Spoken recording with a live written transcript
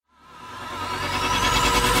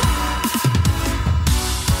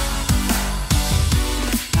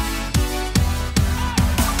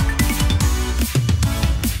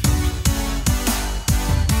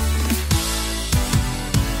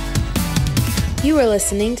You are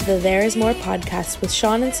listening to the There Is More podcast with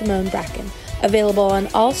Sean and Simone Bracken, available on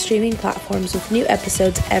all streaming platforms with new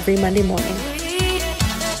episodes every Monday morning.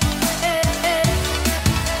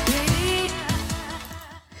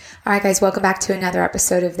 All right, guys, welcome back to another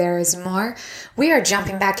episode of There Is More. We are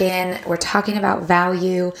jumping back in. We're talking about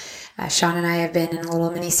value. Sean and I have been in a little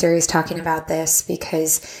mini-series talking about this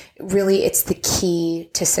because really it's the key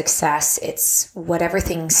to success. It's what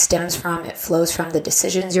everything stems from. It flows from the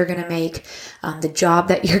decisions you're going to make, the job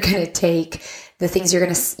that you're going to take, the things you're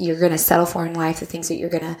going to settle for in life, the things that you're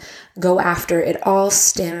going to go after. It all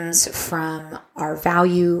stems from our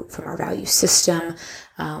value system,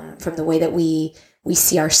 from the way that we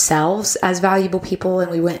see ourselves as valuable people. And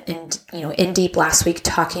we went in deep last week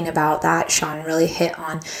talking about that. Sean really hit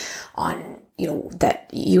on that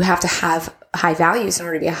you have to have high values in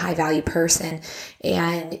order to be a high value person.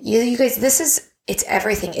 And you guys, it's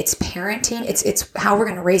everything. It's parenting. It's how we're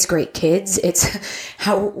going to raise great kids. It's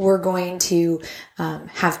how we're going to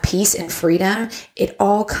have peace and freedom. It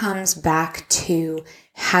all comes back to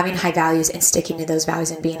having high values and sticking to those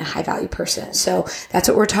values and being a high value person. So that's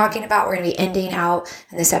what we're talking about. We're going to be ending out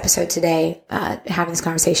in this episode today, having this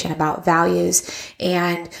conversation about values.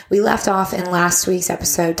 And we left off in last week's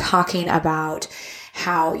episode talking about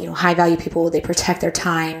how, high value people, they protect their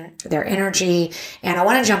time, their energy. And I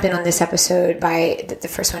want to jump in on this episode by the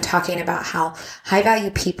first one talking about how high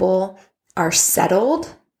value people are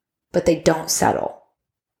settled, but they don't settle.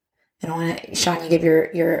 And I want to, Sean, you give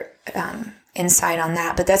your insight on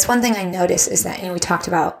that. But that's one thing I noticed is that, we talked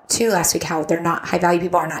about too last week, how they're not, high value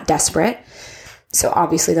people are not desperate. So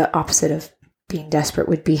obviously the opposite of being desperate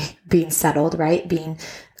would be being settled, right? Being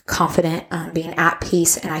confident, being at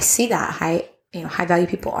peace. And I see that high value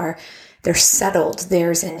people they're settled.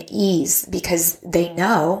 There's an ease because they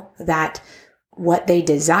know that what they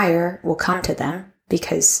desire will come to them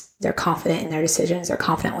because they're confident in their decisions. They're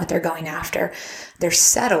confident in what they're going after. They're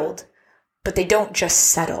settled, but they don't just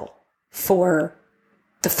settle for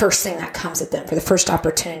the first thing that comes at them, for the first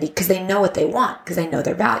opportunity, because they know what they want, because they know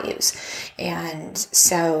their values. And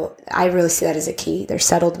so I really see that as a key. They're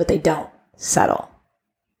settled, but they don't settle.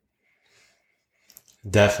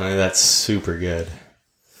 Definitely. That's super good.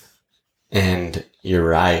 And you're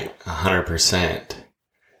right, 100%.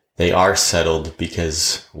 They are settled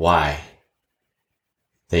because why?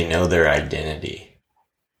 They know their identity.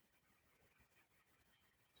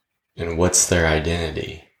 And what's their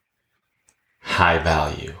identity? High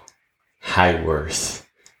value, high worth.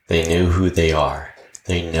 They know who they are.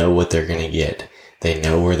 They know what they're going to get. They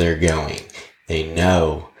know where they're going. They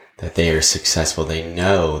know that they are successful. They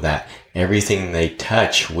know that everything they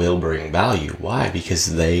touch will bring value. Why?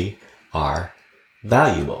 Because they are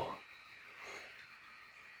valuable.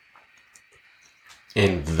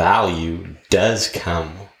 And value does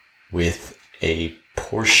come with a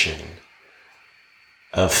portion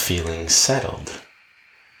of feeling settled,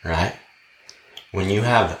 right? When you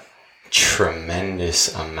have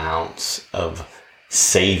tremendous amounts of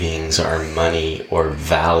savings or money or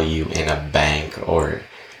value in a bank or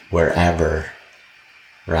wherever,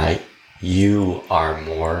 right? You are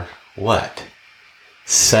more what?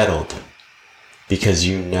 Settled. Because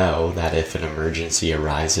you know that if an emergency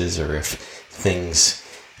arises or if things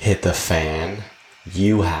hit the fan,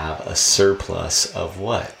 you have a surplus of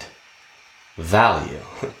what? Value,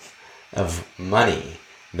 of money.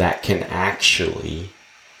 That can actually,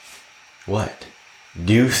 what?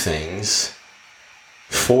 Do things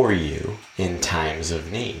for you in times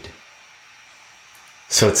of need.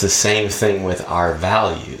 So it's the same thing with our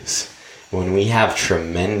values. When we have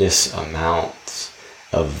tremendous amounts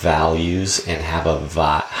of values and have a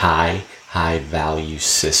high value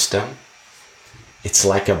system, it's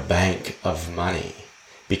like a bank of money.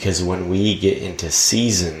 Because when we get into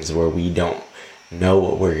seasons where we don't know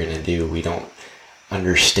what we're going to do, we don't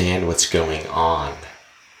understand what's going on,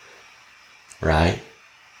 right?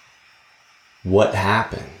 What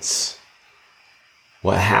happens?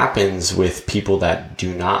 What happens with people that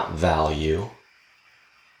do not value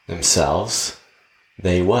themselves?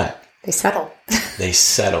 They what? They settle. They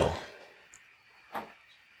settle.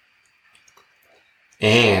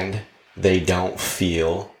 And they don't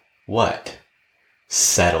feel what?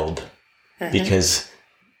 Settled. Mm-hmm. Because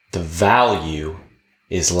the value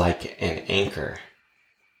is like an anchor.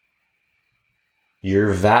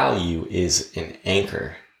 Your value is an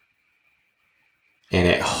anchor, and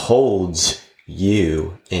it holds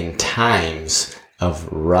you in times of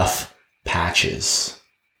rough patches,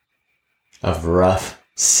 of rough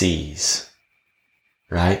seas,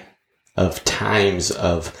 right? Of times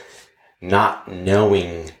of not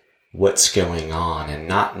knowing what's going on and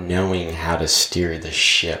not knowing how to steer the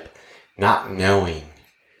ship, not knowing,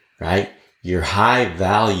 right? Your high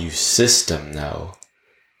value system, though,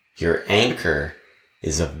 your anchor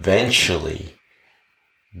is eventually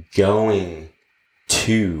going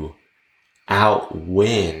to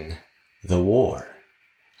outwin the war,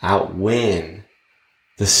 outwin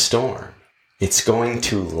the storm. It's going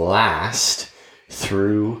to last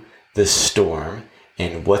through the storm.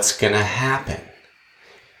 And what's going to happen?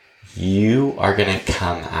 You are going to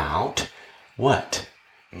come out, what?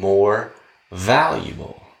 More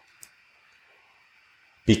valuable.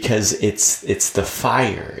 Because it's the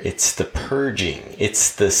fire, it's the purging,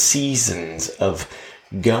 it's the seasons of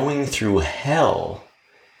going through hell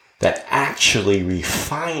that actually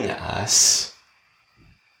refine us,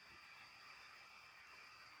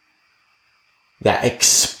 that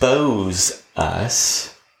expose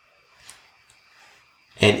us.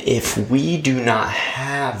 And if we do not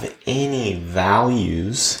have any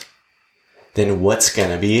values, then what's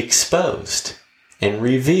going to be exposed and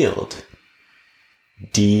revealed?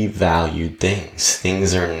 Devalued things.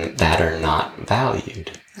 Things that are not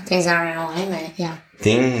valued. Things that are in alignment, yeah.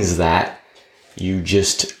 Things that you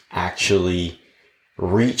just actually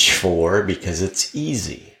reach for because it's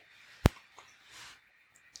easy.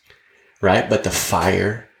 Right? But the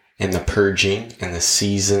fire and the purging and the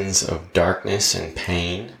seasons of darkness and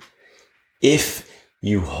pain, if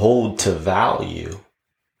you hold to value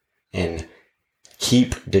and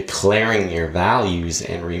keep declaring your values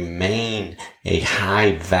and remain a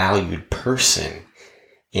high valued person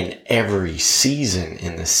in every season,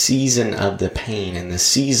 in the season of the pain, in the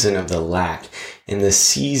season of the lack, in the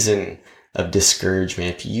season of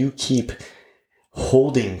discouragement, if you keep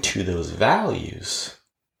holding to those values,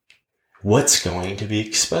 what's going to be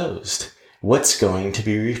exposed? What's going to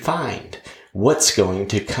be refined? What's going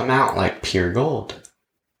to come out like pure gold?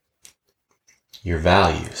 Your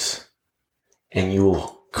values. And you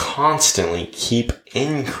will constantly keep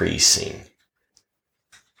increasing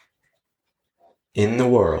in the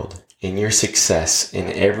world, in your success, in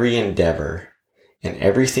every endeavor, in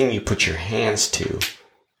everything you put your hands to.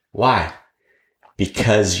 Why?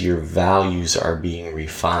 Because your values are being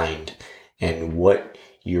refined, and what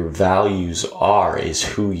your values are is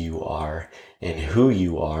who you are, and who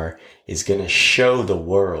you are is going to show the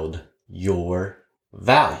world your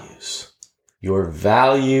values. Your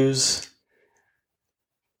values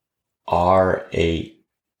are a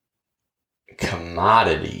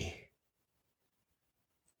commodity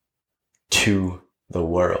to the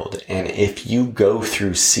world. And if you go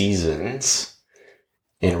through seasons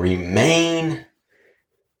and remain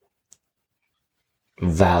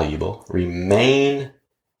valuable, remain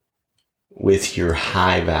with your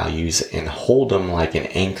high values and hold them like an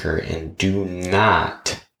anchor, and do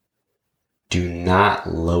not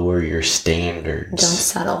lower your standards. Don't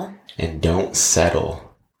settle. And don't settle.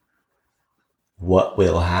 What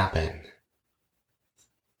will happen?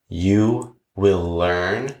 You will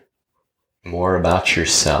learn more about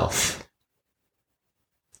yourself,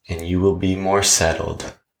 and you will be more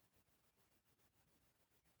settled,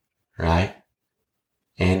 right?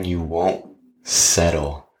 And you won't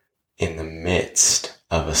settle in the midst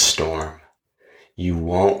of a storm. You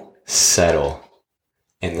won't settle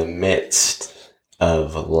in the midst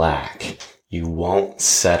of lack. You won't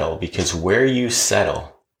settle, because where you settle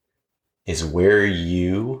is where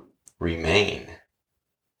you remain.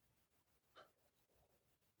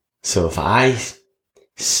 So if I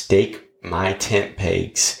stake my tent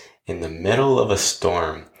pegs in the middle of a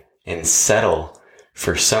storm and settle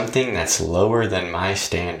for something that's lower than my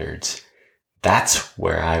standards, that's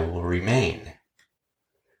where I will remain.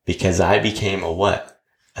 Because I became a what?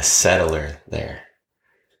 A settler there.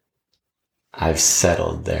 I've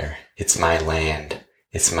settled there. It's my land.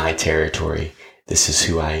 It's my territory. This is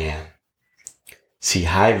who I am. See,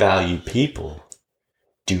 high value people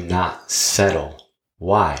do not settle.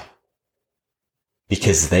 Why?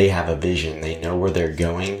 Because they have a vision. They know where they're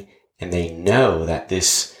going, and they know that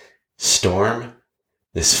this storm,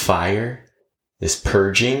 this fire, this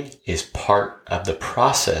purging is part of the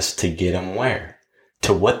process to get them where?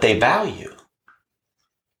 To what they value.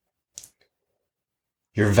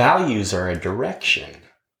 Your values are a direction.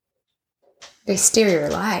 They steer your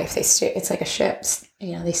life. It's like a ship.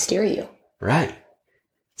 They steer you. Right.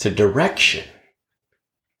 It's a direction.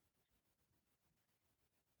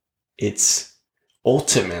 It's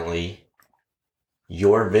ultimately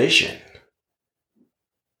your vision.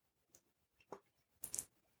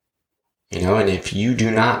 And if you do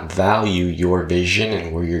not value your vision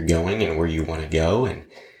and where you're going and where you want to go, and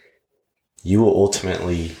you will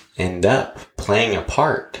ultimately end up playing a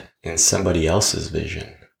part in somebody else's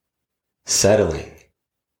vision, settling.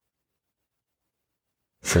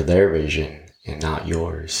 for their vision and not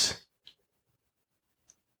yours.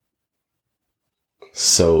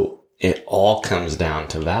 So it all comes down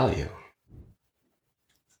to value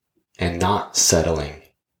and not settling,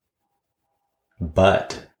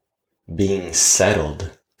 but being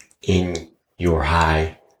settled in your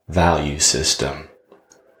high value system.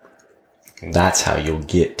 That's how you'll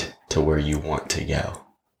get to where you want to go,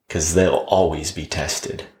 because they'll always be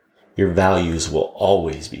tested. Your values will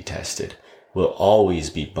always be tested, will always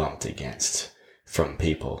be bumped against from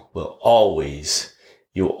people,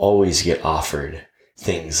 you'll always get offered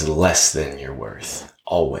things less than your worth.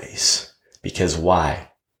 Always. Because why?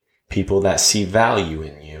 People that see value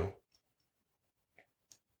in you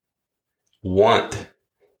want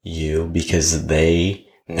you because they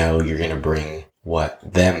know you're going to bring what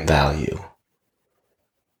them value.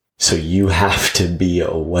 So you have to be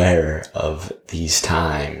aware of these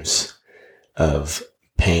times of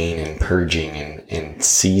pain and purging and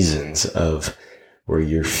seasons of where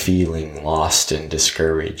you're feeling lost and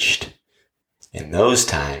discouraged. In those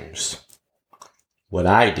times, what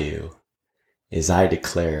I do is I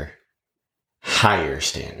declare higher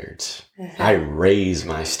standards. I raise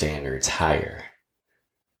my standards higher,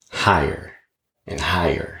 and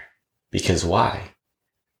higher. Because why?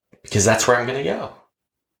 Because that's where I'm going to go.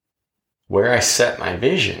 Where I set my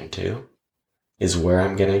vision to is where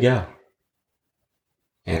I'm going to go.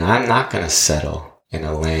 And I'm not going to settle in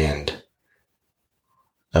a land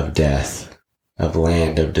of death, a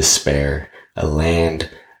land of despair, a land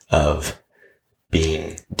of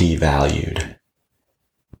being devalued.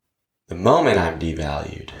 The moment I'm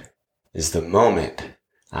devalued is the moment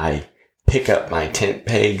I pick up my tent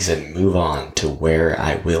pegs and move on to where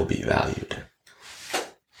I will be valued.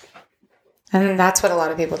 And that's what a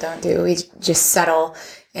lot of people don't do. We just settle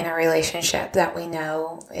in a relationship that we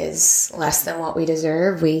know is less than what we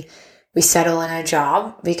deserve. We settle in a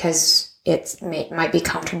job because it might be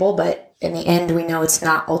comfortable, but in the end, we know it's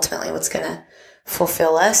not ultimately what's going to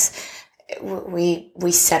fulfill us. We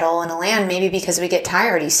settle in a land maybe because we get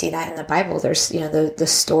tired. You see that in the Bible. There's, the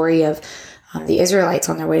story of the Israelites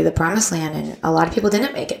on their way to the promised land. And a lot of people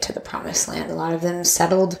didn't make it to the promised land. A lot of them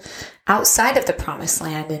settled outside of the promised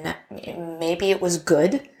land. And maybe it was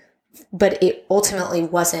good, but it ultimately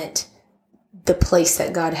wasn't the place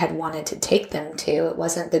that God had wanted to take them to. It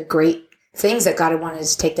wasn't the great things that God had wanted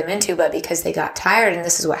to take them into, but because they got tired, and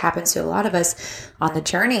this is what happens to a lot of us on the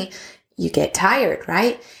journey, you get tired,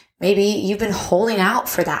 right? Maybe you've been holding out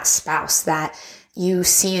for that spouse that you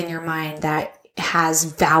see in your mind that has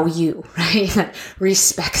value, right? That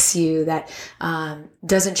respects you, that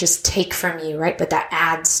doesn't just take from you, right? But that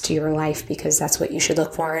adds to your life, because that's what you should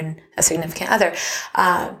look for in a significant other.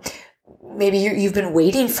 Maybe you've been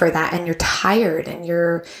waiting for that and you're tired, and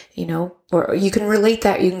you're, or you can relate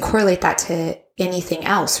that, you can correlate that to anything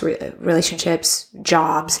else, relationships,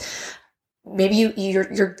 jobs. Maybe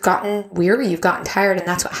you're gotten weary, you've gotten tired, and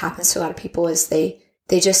that's what happens to a lot of people is they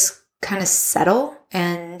just kind of settle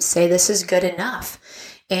and say, this is good enough.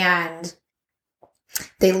 And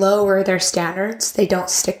they lower their standards. They don't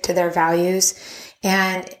stick to their values.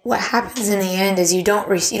 And what happens in the end is you don't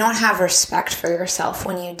have respect for yourself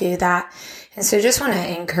when you do that. And so I just want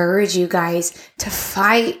to encourage you guys to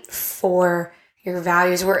fight for your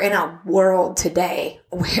values. We're in a world today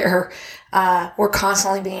where we're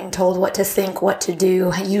constantly being told what to think, what to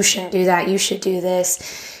do. You shouldn't do that. You should do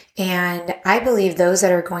this. And I believe those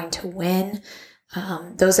that are going to win,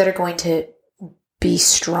 those that are going to be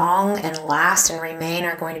strong and last and remain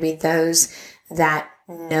are going to be those that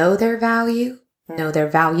know their value, know their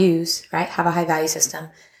values, right? Have a high value system,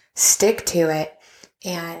 stick to it,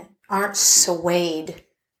 and aren't swayed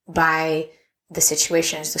by the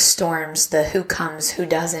situations, the storms, the who comes, who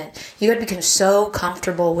doesn't. You got to become so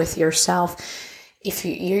comfortable with yourself. If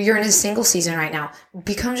you're in a single season right now,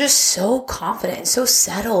 become just so confident and so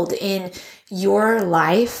settled in your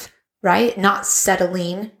life, right? Not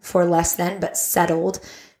settling for less than, but settled,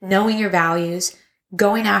 knowing your values,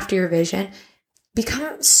 going after your vision.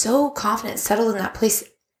 Become so confident, settled in that place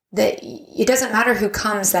that it doesn't matter who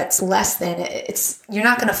comes that's less than. You're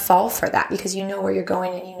not going to fall for that because you know where you're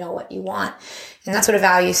going and you know what you want. And that's what a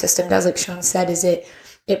value system does, like Sean said, is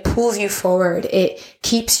it pulls you forward. It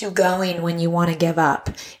keeps you going when you want to give up.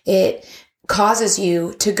 It causes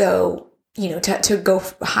you to go, to go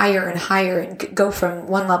higher and higher and go from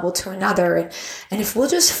one level to another. And if we'll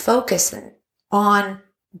just focus on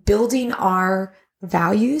building our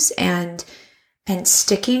values and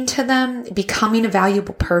sticking to them, becoming a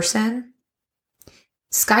valuable person,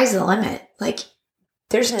 sky's the limit. Like,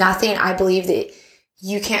 there's nothing I believe that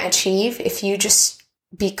you can't achieve if you just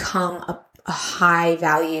become a high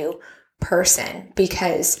value person,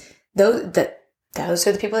 because those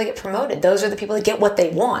are the people that get promoted. Those are the people that get what they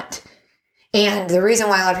want. And the reason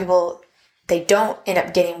why a lot of people, they don't end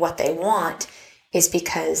up getting what they want is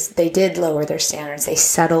because they did lower their standards. They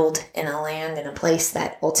settled in a place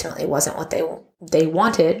that ultimately wasn't what they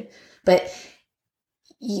wanted. But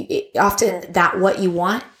often that what you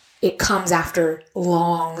want, it comes after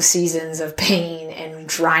long seasons of pain and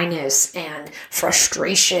dryness and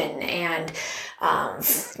frustration and,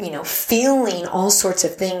 feeling all sorts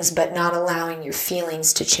of things, but not allowing your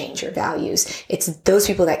feelings to change your values. It's those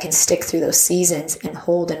people that can stick through those seasons and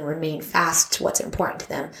hold and remain fast to what's important to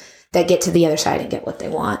them that get to the other side and get what they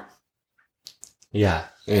want. Yeah.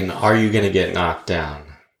 And are you going to get knocked down?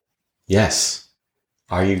 Yes.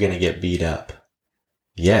 Are you going to get beat up?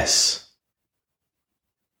 Yes.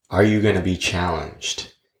 Are you going to be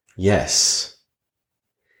challenged? Yes.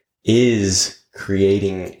 Is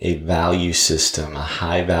creating a value system, a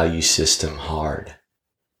high value system, hard?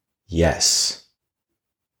 Yes.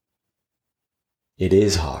 It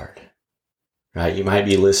is hard, right? You might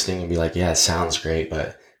be listening and be like, yeah, it sounds great,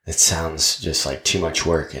 but it sounds just like too much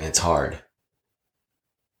work and it's hard.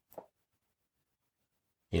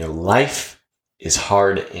 Life is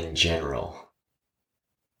hard in general.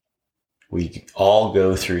 We all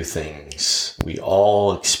go through things. We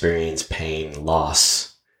all experience pain,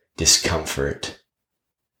 loss, discomfort,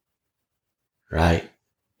 right?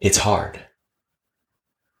 It's hard.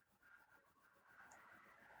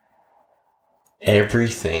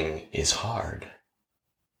 Everything is hard,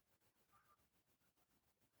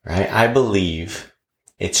 right? I believe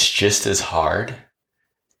it's just as hard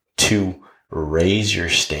to raise your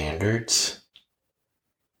standards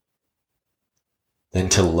than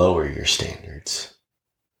to lower your standards.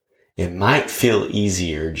 It might feel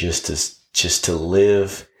easier just to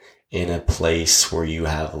live in a place where you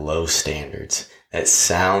have low standards. That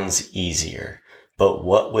sounds easier, but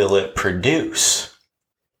what will it produce?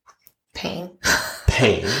 Pain.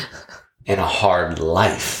 Pain and a hard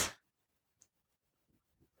life.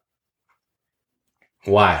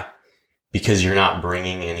 Why? Because you're not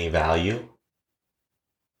bringing any value.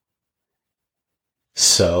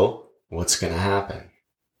 So, what's going to happen?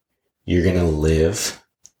 You're going to live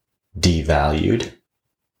devalued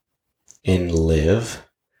and live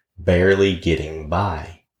barely getting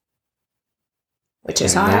by. Which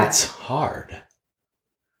is hard. And that's hard,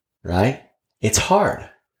 right? It's hard.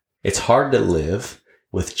 It's hard to live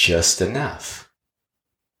with just enough.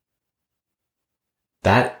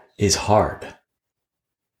 That is hard.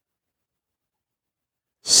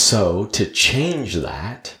 So to change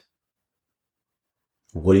that,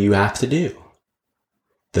 what do you have to do?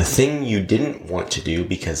 The thing you didn't want to do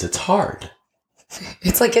because it's hard.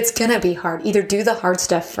 It's like it's going to be hard. Either do the hard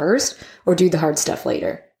stuff first or do the hard stuff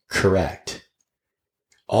later. Correct.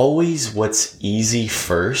 Always what's easy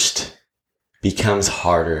first becomes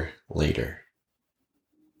harder later.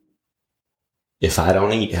 If I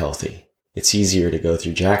don't eat healthy, it's easier to go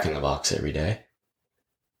through Jack in the Box every day.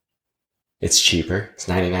 It's cheaper. It's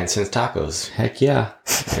 99 cents tacos. Heck yeah.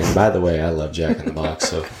 And by the way, I love Jack in the Box,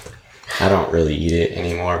 so I don't really eat it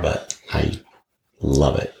anymore, but I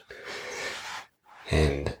love it.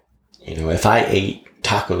 And, if I ate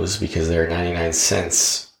tacos because they're 99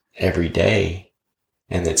 cents every day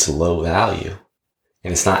and it's low value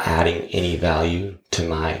and it's not adding any value to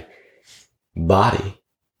my body,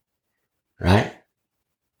 right?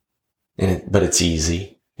 But it's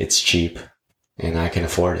easy, it's cheap, and I can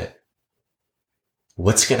afford it.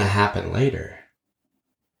 What's going to happen later?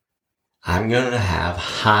 I'm going to have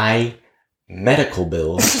high medical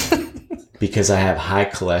bills because I have high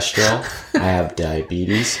cholesterol, I have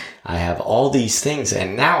diabetes, I have all these things,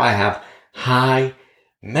 and now I have high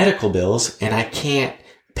medical bills and I can't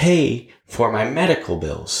pay for my medical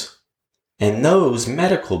bills. And those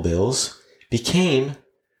medical bills became,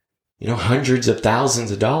 hundreds of thousands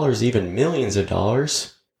of dollars, even millions of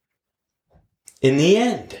dollars in the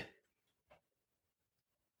end.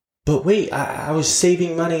 But wait, I was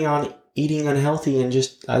saving money on eating unhealthy and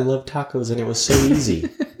I love tacos and it was so easy.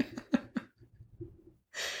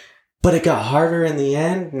 But it got harder in the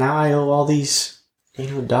end. Now I owe all these,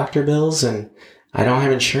 doctor bills and I don't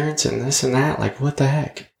have insurance and this and that. Like, what the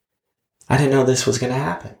heck? I didn't know this was going to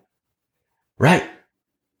happen. Right.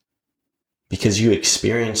 Because you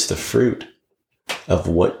experienced the fruit of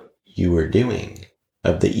what you were doing,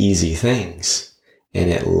 of the easy things. And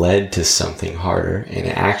it led to something harder and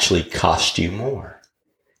it actually cost you more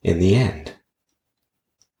in the end.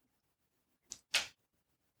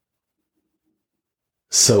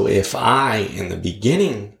 So if I, in the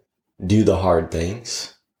beginning, do the hard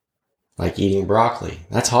things, like eating broccoli,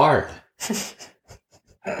 that's hard.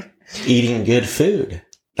 eating good food.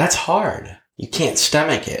 That's hard. You can't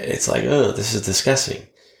stomach it. It's like, oh, this is disgusting.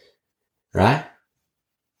 Right?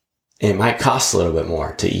 It might cost a little bit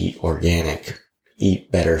more to eat organic,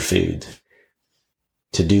 eat better food,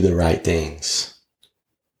 to do the right things.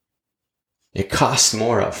 It costs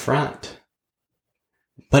more up front.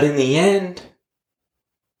 But in the end,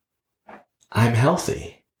 I'm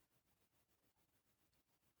healthy.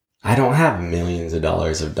 I don't have millions of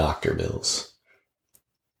dollars of doctor bills.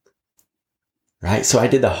 Right? So I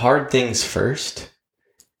did the hard things first,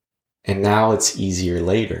 and now it's easier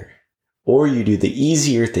later. Or you do the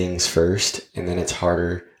easier things first, and then it's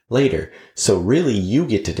harder later. So really, you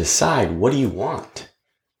get to decide, what do you want?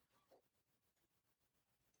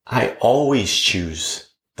 I always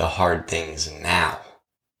choose the hard things now.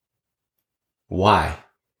 Why?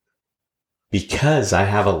 Because I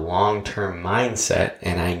have a long-term mindset,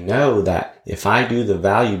 and I know that if I do the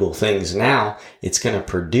valuable things now, it's going to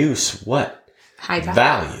produce what? High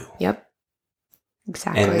value. Yep.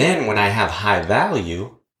 Exactly. And then when I have high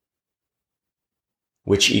value,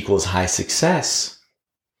 which equals high success,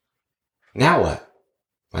 now what?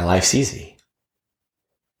 My life's easy.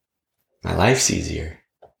 My life's easier.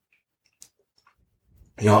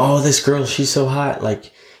 You know, oh, this girl, she's so hot.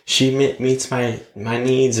 Like, she meets my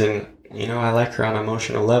needs, and, you know, I like her on an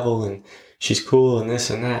emotional level, and she's cool and this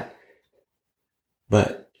and that.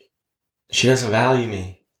 But she doesn't value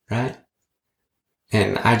me, right?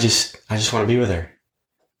 And I just want to be with her.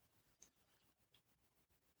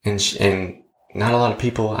 And not a lot of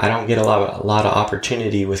people, I don't get a lot of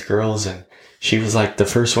opportunity with girls, and she was like the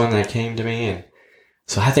first one that came to me, and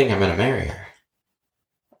so I think I'm going to marry her.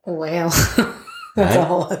 Well, that's a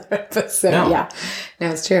whole other episode. No. Yeah.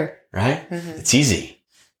 No, it's true. Right? Mm-hmm. It's easy.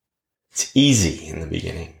 It's easy in the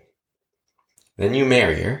beginning. Then you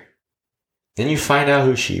marry her. Then you find out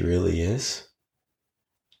who she really is.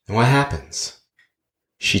 And what happens?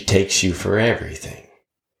 She takes you for everything.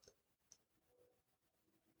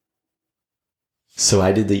 So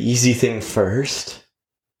I did the easy thing first.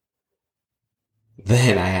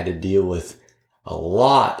 Then I had to deal with a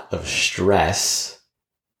lot of stress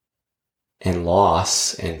and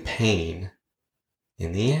loss and pain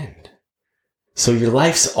in the end. So your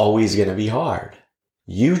life's always going to be hard.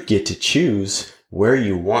 You get to choose where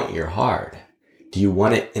you want your hard. Do you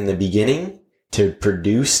want it in the beginning to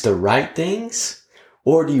produce the right things?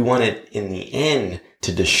 Or do you want it in the end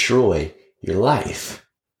to destroy your life?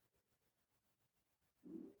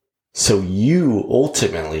 So you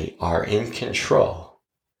ultimately are in control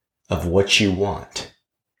of what you want.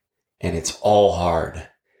 And it's all hard.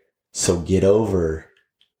 So get over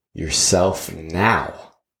yourself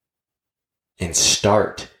now and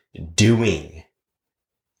start doing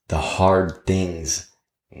the hard things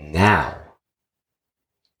now.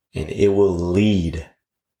 And it will lead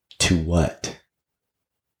to what?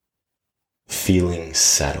 Feeling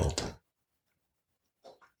settled.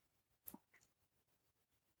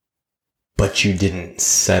 But you didn't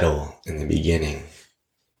settle in the beginning.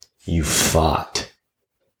 You fought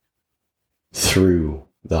through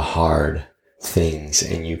the hard things,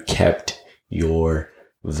 and you kept your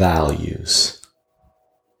values.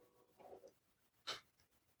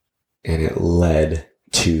 And it led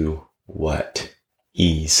to what?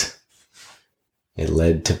 Ease. It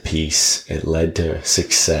led to peace. It led to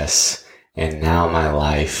success. And now my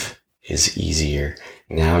life is easier.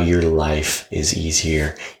 Now your life is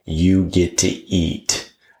easier. You get to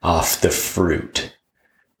eat off the fruit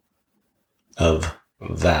of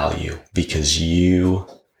value because you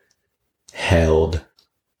held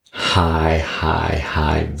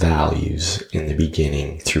high values in the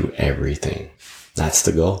beginning through everything. That's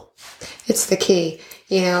the goal. It's the key,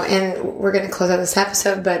 you know, and we're going to close out this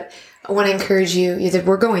episode, but I want to encourage you that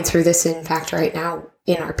we're going through this, in fact, right now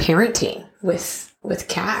in our parenting with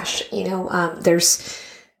Cash. You know,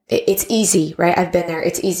 it's easy, right? I've been there.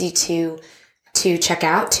 It's easy to check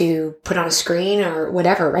out, to put on a screen or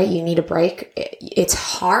whatever, right? You need a break. It's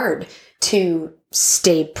hard to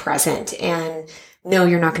stay present and no,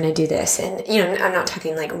 you're not going to do this. And, you know, I'm not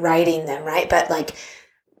talking like writing them, right? But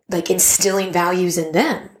like instilling values in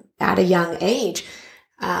them at a young age.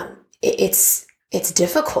 It's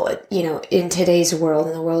difficult, you know, in today's world,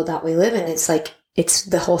 in the world that we live in. It's like, it's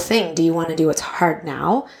the whole thing. Do you want to do what's hard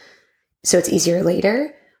now so it's easier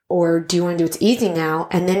later? Or do you want to do what's easy now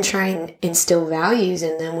and then try and instill values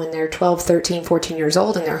in them when they're 12, 13, 14 years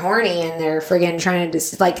old and they're horny and they're friggin' trying to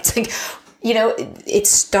just it's like, you know, it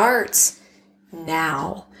starts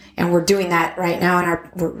now. And we're doing that right now,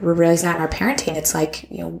 and we're realizing that in our parenting. It's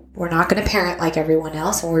like, you know, we're not going to parent like everyone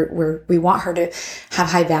else, and we want her to have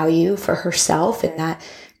high value for herself, and that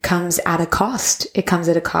comes at a cost. It comes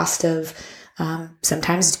at a cost of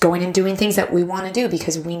sometimes going and doing things that we want to do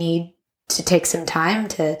because we need to take some time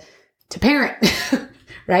to parent,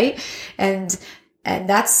 right? And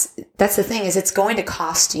that's the thing, is it's going to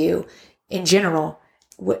cost you in general.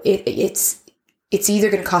 It's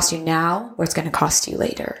either going to cost you now or it's going to cost you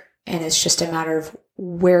later. And it's just a matter of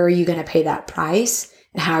where are you going to pay that price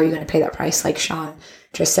and how are you going to pay that price, like Sean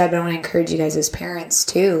just said. But I want to encourage you guys as parents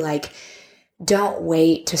too, like, don't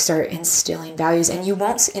wait to start instilling values. And you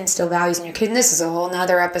won't instill values in your kid. And this is a whole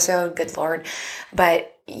nother episode, good Lord.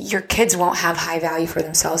 But your kids won't have high value for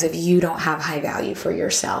themselves if you don't have high value for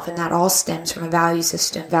yourself. And that all stems from a value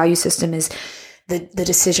system. Value system is the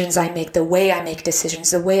decisions I make, the way I make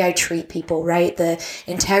decisions, the way I treat people, right? The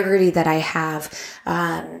integrity that I have,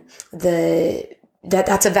 that's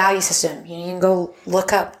a value system. You can go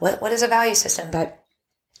look up what is a value system, but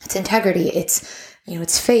it's integrity. It's,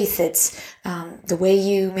 it's faith. It's the way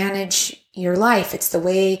you manage your life. It's the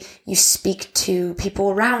way you speak to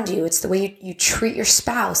people around you. It's the way you treat your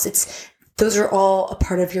spouse. Those are all a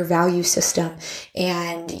part of your value system,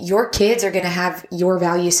 and your kids are going to have your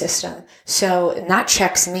value system. So that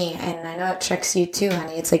checks me, and I know it checks you too,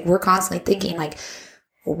 honey. It's like we're constantly thinking, like,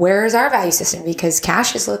 where is our value system? Because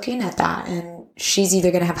Cash is looking at that, and she's either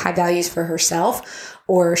going to have high values for herself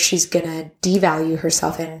or she's going to devalue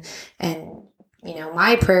herself. And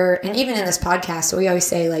my prayer, and even in this podcast, we always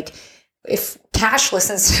say, like, if Cash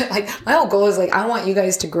listens to, like, my whole goal is, like, I want you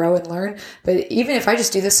guys to grow and learn. But even if I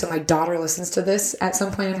just do this so my daughter listens to this at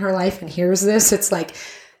some point in her life and hears this, it's like,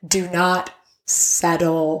 do not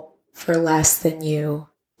settle for less than you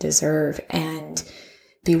deserve, and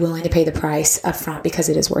be willing to pay the price up front because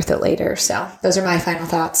it is worth it later. So those are my final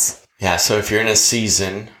thoughts. Yeah. So if you're in a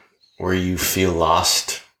season where you feel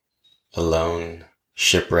lost, alone,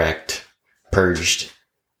 shipwrecked, purged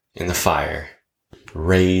in the fire,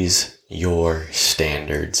 raise your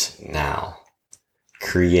standards now.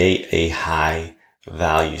 Create a high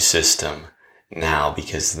value system now,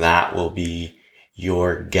 because that will be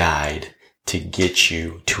your guide to get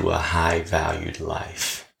you to a high valued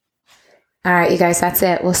life. All right, you guys, that's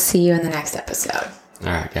it. We'll see you in the next episode.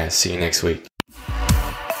 All right, guys. See you next week.